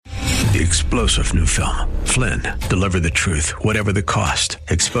The explosive new film, Flynn, deliver the truth, whatever the cost,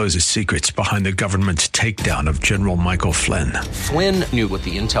 exposes secrets behind the government's takedown of General Michael Flynn. Flynn knew what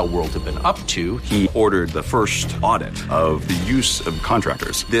the intel world had been up to. He ordered the first audit of the use of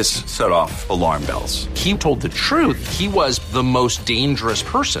contractors. This set off alarm bells. He told the truth. He was the most dangerous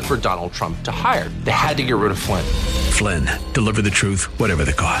person for Donald Trump to hire. They had to get rid of Flynn. Flynn, deliver the truth, whatever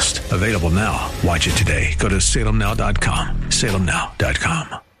the cost. Available now. Watch it today. Go to salemnow.com.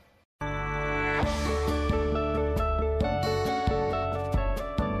 salemnow.com.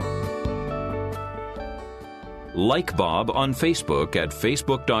 Like Bob on Facebook at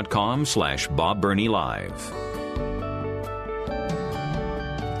facebook.com/Bob Burney Live.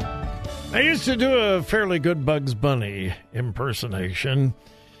 I used to do a fairly good Bugs Bunny impersonation.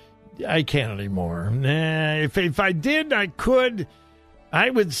 I can't anymore. If I did, I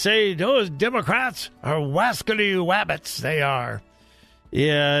would say those Democrats are wascally wabbits. They are.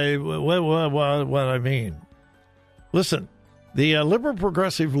 Yeah, what I mean. Listen. The liberal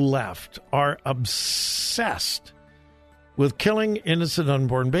progressive left are obsessed with killing innocent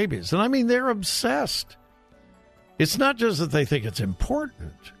unborn babies. And I mean, they're obsessed. It's not just that they think it's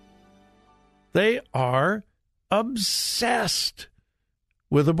important. They are obsessed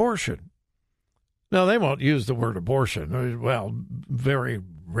with abortion. Now, they won't use the word abortion. Well, very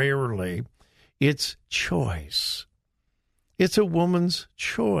rarely. It's choice. It's a woman's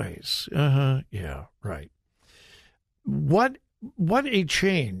choice. Yeah, right. What a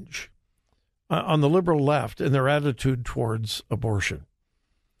change on the liberal left in their attitude towards abortion.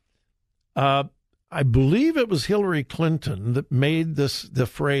 I believe it was Hillary Clinton that made the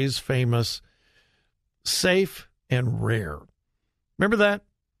phrase famous, safe and rare. Remember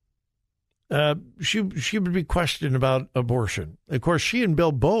that? She would be questioned about abortion. Of course, she and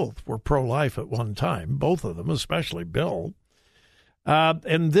Bill both were pro-life at one time, both of them, especially Bill.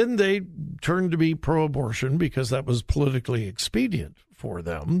 And then they turned to be pro-abortion because that was politically expedient for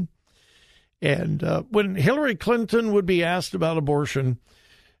them. And when Hillary Clinton would be asked about abortion,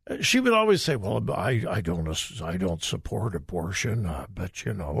 she would always say, well, I don't support abortion, but,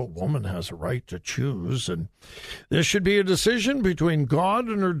 a woman has a right to choose. And this should be a decision between God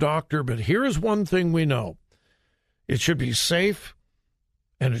and her doctor. But here's one thing we know. It should be safe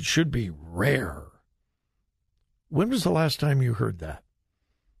and it should be rare. When was the last time you heard that?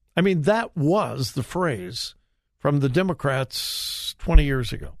 I mean, that was the phrase from the Democrats 20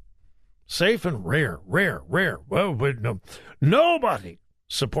 years ago. Safe and rare. Well, no, nobody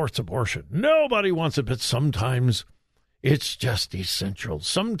supports abortion. Nobody wants it, but sometimes it's just essential.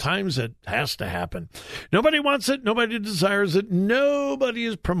 Sometimes it has to happen. Nobody wants it. Nobody desires it. Nobody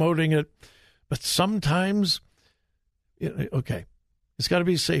is promoting it. But sometimes, okay, it's got to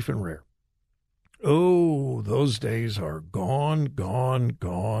be safe and rare. Oh, those days are gone.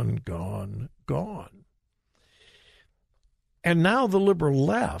 And now the liberal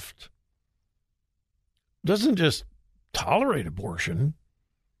left doesn't just tolerate abortion.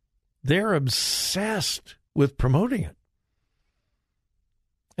 They're obsessed with promoting it.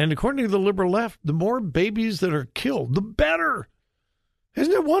 And according to the liberal left, the more babies that are killed, the better.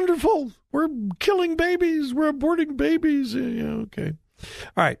 Isn't it wonderful? We're killing babies. We're aborting babies. Yeah, okay.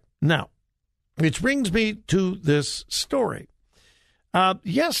 All right. Now, which brings me to this story.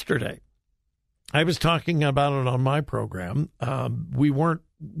 Yesterday, I was talking about it on my program. We weren't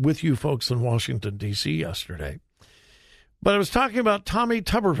with you folks in Washington, D.C. yesterday. But I was talking about Tommy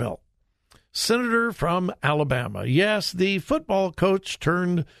Tuberville, senator from Alabama. Yes, the football coach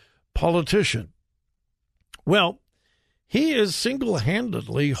turned politician. Well, he is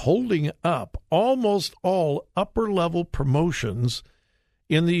single-handedly holding up almost all upper-level promotions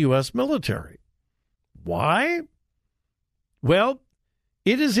in the U.S. military. Why? Well,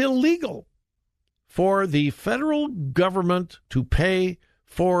 it is illegal for the federal government to pay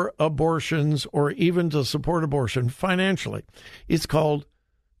for abortions or even to support abortion financially. It's called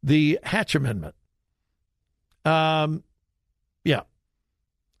the Hatch Amendment. Yeah.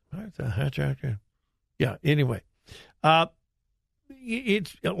 The Hatch Act. Yeah, anyway.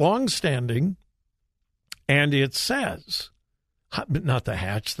 It's long-standing, and it says, not the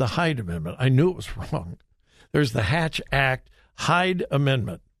Hatch, the Hyde Amendment. I knew it was wrong. There's the Hatch Act, Hyde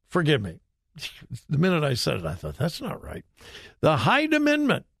Amendment. Forgive me. The minute I said it, I thought, that's not right. The Hyde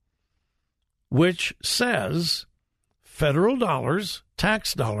Amendment, which says federal dollars,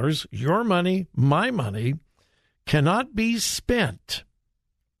 tax dollars, your money, my money, cannot be spent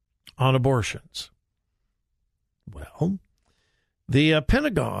on abortions. Well, the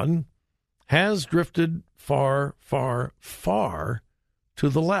Pentagon has drifted far, far, far to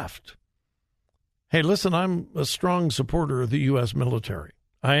the left. Hey, listen, I'm a strong supporter of the U.S. military.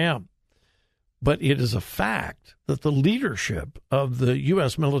 I am. But it is a fact that the leadership of the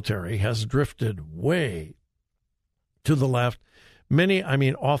U.S. military has drifted way to the left.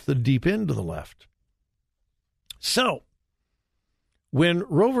 Off the deep end to the left. So, when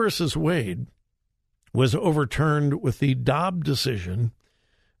Roe versus Wade was overturned with the Dobbs decision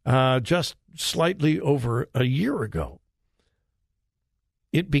just slightly over a year ago,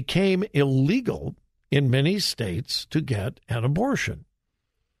 it became illegal in many states to get an abortion,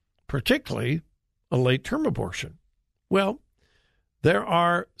 particularly a late-term abortion. Well, there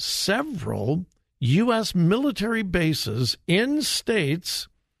are several U.S. military bases in states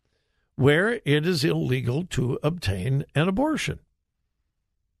where it is illegal to obtain an abortion.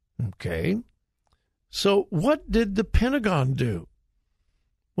 Okay. So what did the Pentagon do?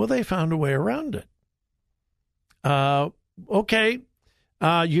 Well, they found a way around it. You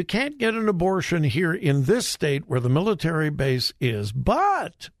can't get an abortion here in this state where the military base is,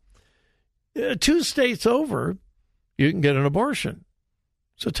 but 2 states over, you can get an abortion.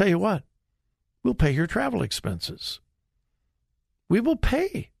 So tell you what, we'll pay your travel expenses. We will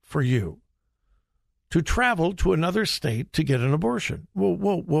pay for you to travel to another state to get an abortion.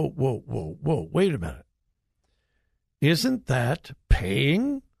 Whoa, wait a minute. Isn't that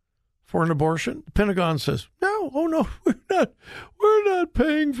paying for an abortion? The Pentagon says, no, we're not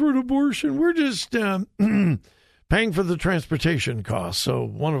paying for an abortion. We're just paying for the transportation costs. So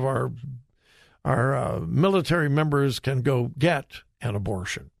one of our military members can go get an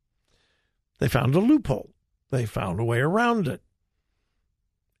abortion. They found a loophole. They found a way around it.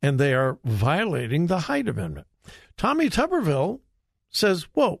 And they are violating the Hyde Amendment. Tommy Tuberville says,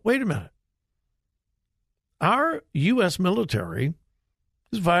 whoa, wait a minute. Our U.S. military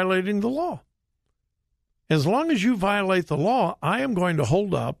is violating the law. As long as you violate the law, I am going to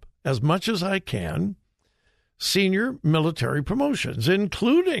hold up, as much as I can, senior military promotions,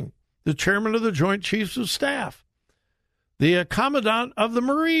 including the chairman of the Joint Chiefs of Staff, the commandant of the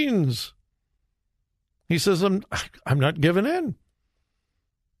Marines. He says, I'm not giving in.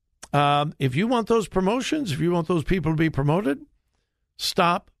 If you want those promotions, if you want those people to be promoted,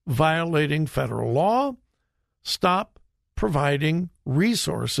 stop violating federal law. Stop providing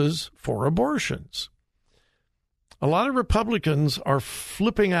resources for abortions. A lot of Republicans are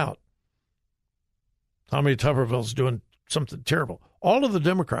flipping out. Tommy Tuberville's doing something terrible. All of the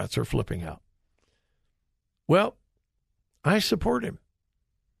Democrats are flipping out. Well, I support him.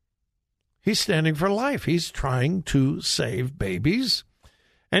 He's standing for life. He's trying to save babies,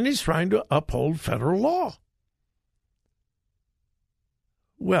 and he's trying to uphold federal law.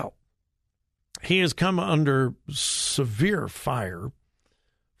 Well, he has come under severe fire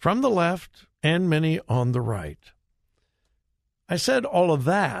from the left and many on the right. I said all of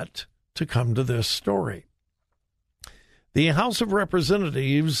that to come to this story. The House of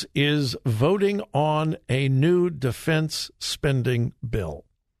Representatives is voting on a new defense spending bill.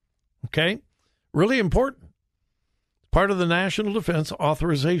 Okay? Really important. Part of the National Defense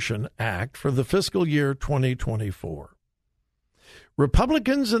Authorization Act for the fiscal year 2024.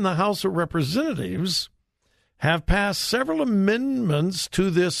 Republicans in the House of Representatives have passed several amendments to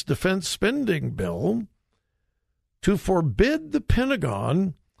this defense spending bill to forbid the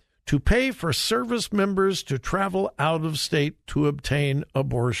Pentagon to pay for service members to travel out of state to obtain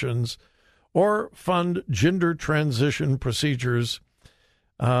abortions or fund gender transition procedures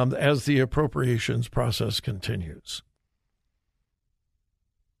as the appropriations process continues.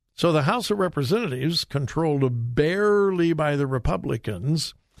 So the House of Representatives, controlled barely by the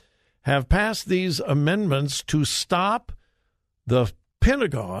Republicans, have passed these amendments to stop the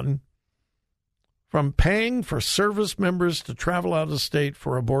Pentagon from paying for service members to travel out of state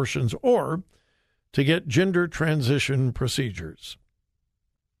for abortions or to get gender transition procedures.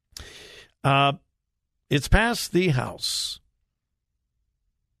 It's passed the House,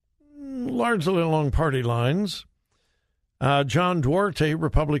 largely along party lines. John Duarte,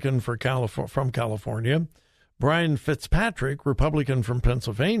 Republican from California, Brian Fitzpatrick, Republican from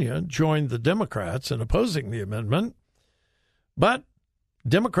Pennsylvania, joined the Democrats in opposing the amendment. But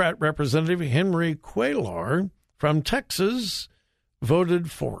Democrat Representative Henry Cuellar from Texas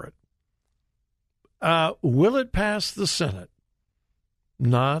voted for it. Will it pass the Senate?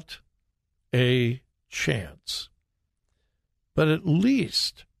 Not a chance. But at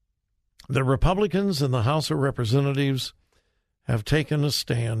least the Republicans in the House of Representatives have taken a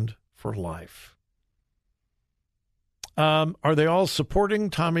stand for life. Are they all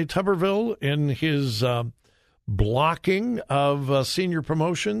supporting Tommy Tuberville in his blocking of senior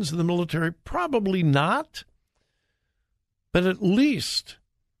promotions in the military? Probably not. But at least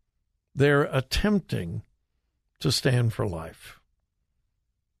they're attempting to stand for life.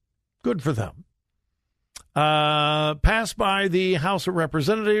 Good for them. passed by the House of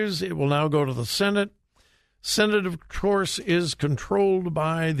Representatives. It will now go to the Senate. Senate, of course, is controlled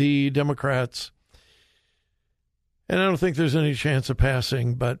by the Democrats. And I don't think there's any chance of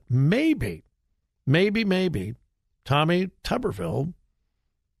passing, but maybe Tommy Tuberville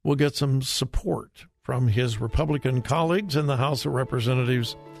will get some support from his Republican colleagues in the House of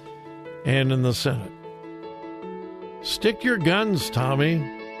Representatives and in the Senate. Stick to your guns, Tommy.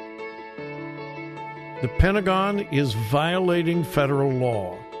 The Pentagon is violating federal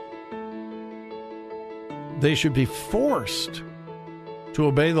law. They should be forced to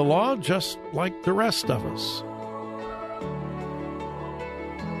obey the law just like the rest of us.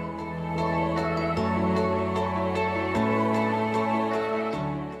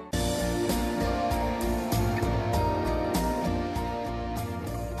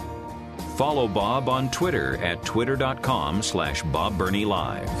 Follow Bob on Twitter at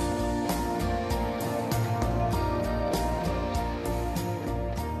twitter.com/BobBernieLive.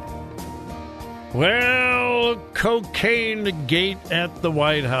 Well, cocaine gate at the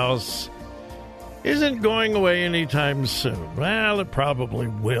White House isn't going away anytime soon. Well, it probably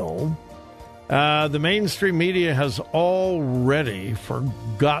will. The mainstream media has already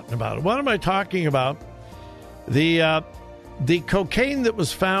forgotten about it. What am I talking about? The cocaine that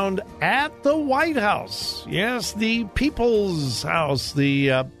was found at the White House. Yes, the People's House,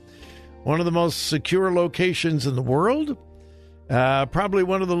 one of the most secure locations in the world. Probably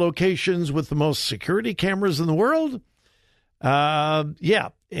one of the locations with the most security cameras in the world. A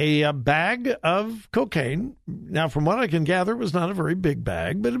bag of cocaine. Now, from what I can gather, it was not a very big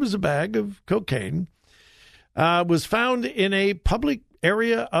bag, but it was a bag of cocaine. Was found in a public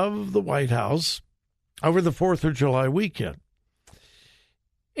area of the White House over the 4th of July weekend.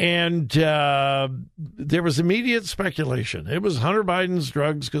 And there was immediate speculation. It was Hunter Biden's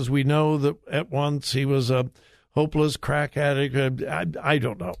drugs because we know that at once he was a hopeless crack addict. I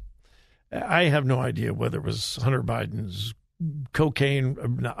don't know. I have no idea whether it was Hunter Biden's cocaine.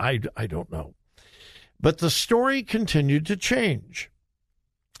 I don't know. But the story continued to change.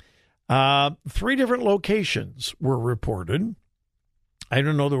 3 different locations were reported. I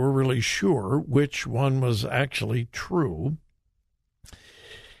don't know that we're really sure which one was actually true.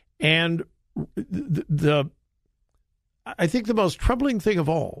 And I think the most troubling thing of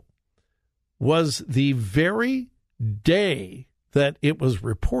all was the very day that it was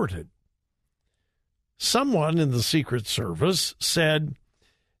reported. Someone in the Secret Service said,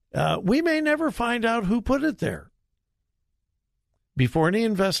 we may never find out who put it there. Before any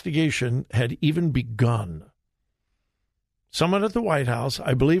investigation had even begun, someone at the White House,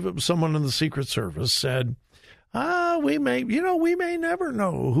 I believe it was someone in the Secret Service, said, we may never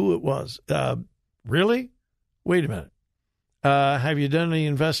know who it was. Really? Wait a minute. Have you done any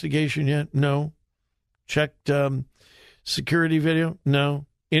investigation yet? No. Checked security video? No.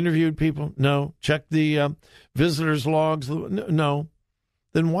 Interviewed people? No. Checked the visitors' logs? No.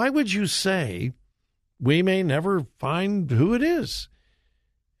 Then why would you say we may never find who it is?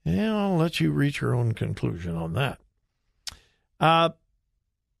 Yeah, I'll let you reach your own conclusion on that.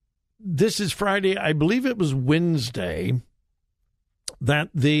 This is Friday. I believe it was Wednesday that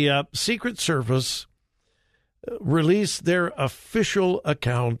the Secret Service released their official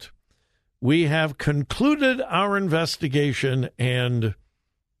account. We have concluded our investigation, and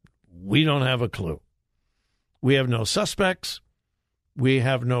we don't have a clue. We have no suspects. We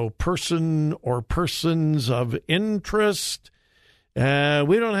have no person or persons of interest. We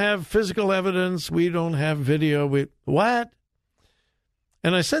don't have physical evidence. We don't have video. What?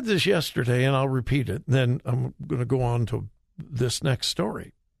 And I said this yesterday, and I'll repeat it. Then I'm going to go on to this next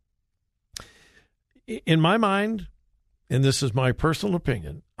story. In my mind, and this is my personal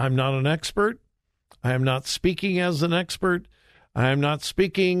opinion, I'm not an expert. I am not speaking as an expert. I am not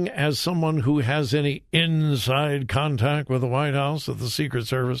speaking as someone who has any inside contact with the White House or the Secret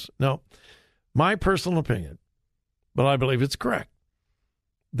Service. No, my personal opinion, but I believe it's correct.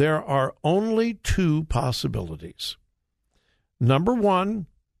 There are only 2 possibilities. Number 1,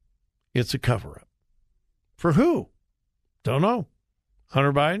 it's a cover-up. For who? Don't know.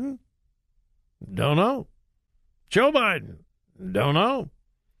 Hunter Biden? Don't know. Joe Biden? Don't know.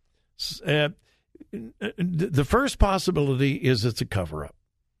 The first possibility is it's a cover-up.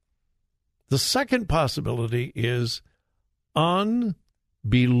 The second possibility is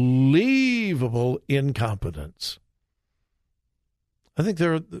unbelievable incompetence. I think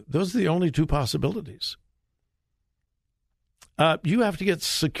those are the only 2 possibilities. You have to get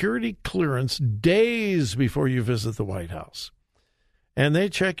security clearance days before you visit the White House. And they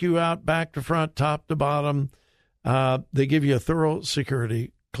check you out back to front, top to bottom. They give you a thorough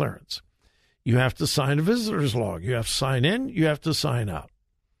security clearance. You have to sign a visitor's log. You have to sign in. You have to sign out.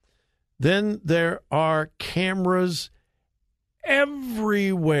 Then there are cameras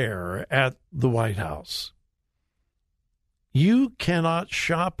everywhere at the White House. You cannot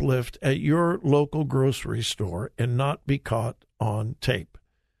shoplift at your local grocery store and not be caught on tape.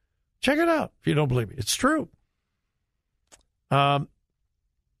 Check it out if you don't believe me. It's true.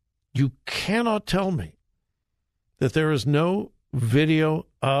 You cannot tell me that there is no video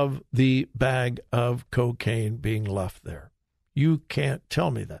of the bag of cocaine being left there. You can't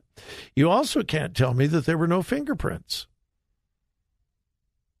tell me that. You also can't tell me that there were no fingerprints.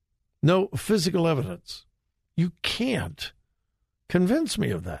 No physical evidence. You can't convince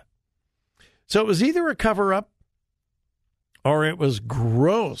me of that. So it was either a cover-up or it was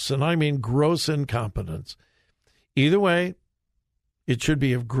gross, and I mean gross incompetence. Either way, it should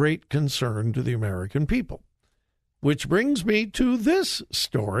be of great concern to the American people. Which brings me to this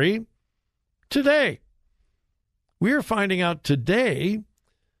story today. We are finding out today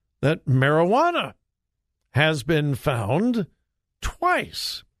that marijuana has been found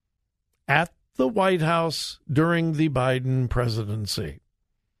twice at the White House during the Biden presidency.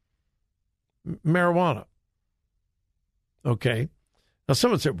 Marijuana. Okay. Now,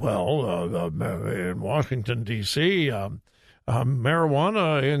 someone said, well, in Washington, D.C.,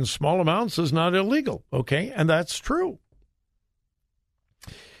 marijuana in small amounts is not illegal. Okay, and that's true.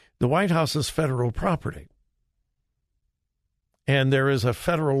 The White House is federal property. And there is a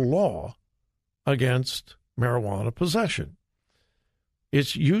federal law against marijuana possession.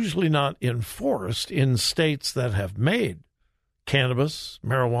 It's usually not enforced in states that have made cannabis,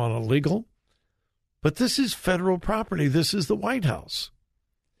 marijuana legal. But this is federal property. This is the White House.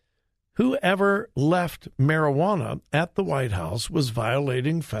 Whoever left marijuana at the White House was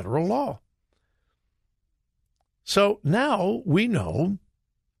violating federal law. So now we know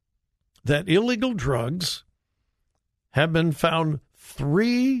that illegal drugs have been found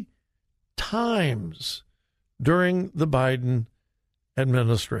 3 times during the Biden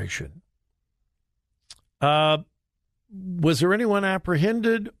administration. Was there anyone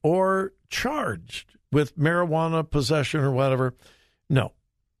apprehended or charged with marijuana possession or whatever? No.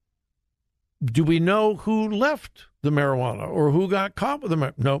 Do we know who left the marijuana or who got caught with the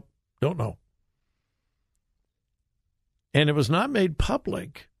marijuana? Nope, don't know. And it was not made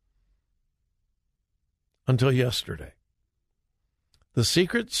public until yesterday. The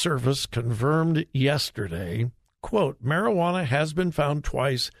Secret Service confirmed yesterday, quote, marijuana has been found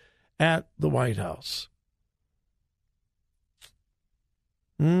twice at the White House.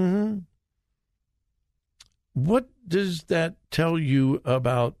 What does that tell you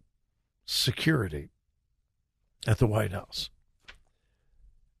about security at the White House?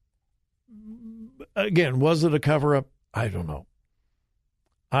 Again, was it a cover-up? I don't know.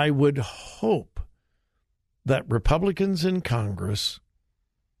 I would hope that Republicans in Congress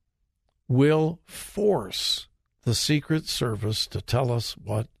will force the Secret Service to tell us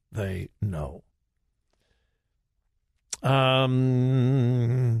what they know.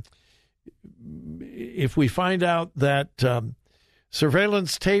 If we find out that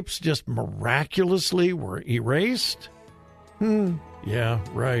surveillance tapes just miraculously were erased, yeah,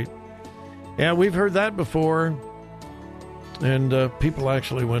 right. Yeah, we've heard that before, and people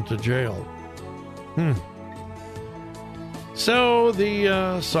actually went to jail. So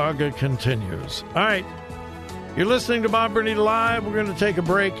the saga continues. All right. You're listening to Bob Burney Live. We're going to take a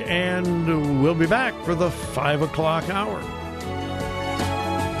break, and we'll be back for the 5 o'clock hour.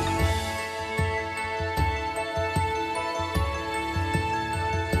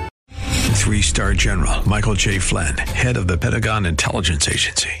 Three-star General Michael J. Flynn, head of the Pentagon Intelligence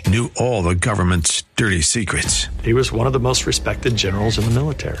Agency, knew all the government's dirty secrets. He was one of the most respected generals in the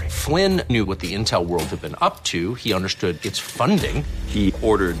military. Flynn knew what the intel world had been up to. He understood its funding. He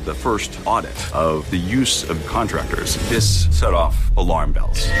ordered the first audit of the use of contractors. This set off alarm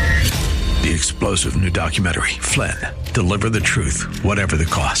bells. The explosive new documentary, Flynn, Deliver the Truth, Whatever the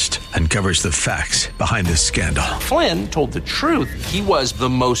Cost, uncovers the facts behind this scandal. Flynn told the truth. He was the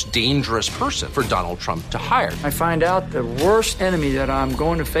most dangerous person for Donald Trump to hire. I find out the worst enemy that I'm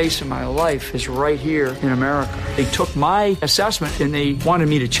going to face in my life is right here in America. They took my assessment and they wanted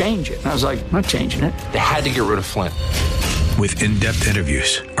me to change it. And I was like, I'm not changing it. They had to get rid of Flynn. With in-depth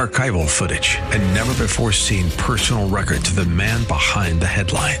interviews, archival footage, and never-before-seen personal records of the man behind the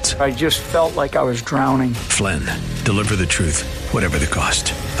headlines. I just felt like I was drowning. Flynn, Deliver the Truth, Whatever the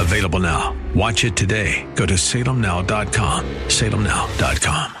Cost. Available now. Watch it today. Go to salemnow.com.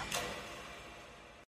 salemnow.com.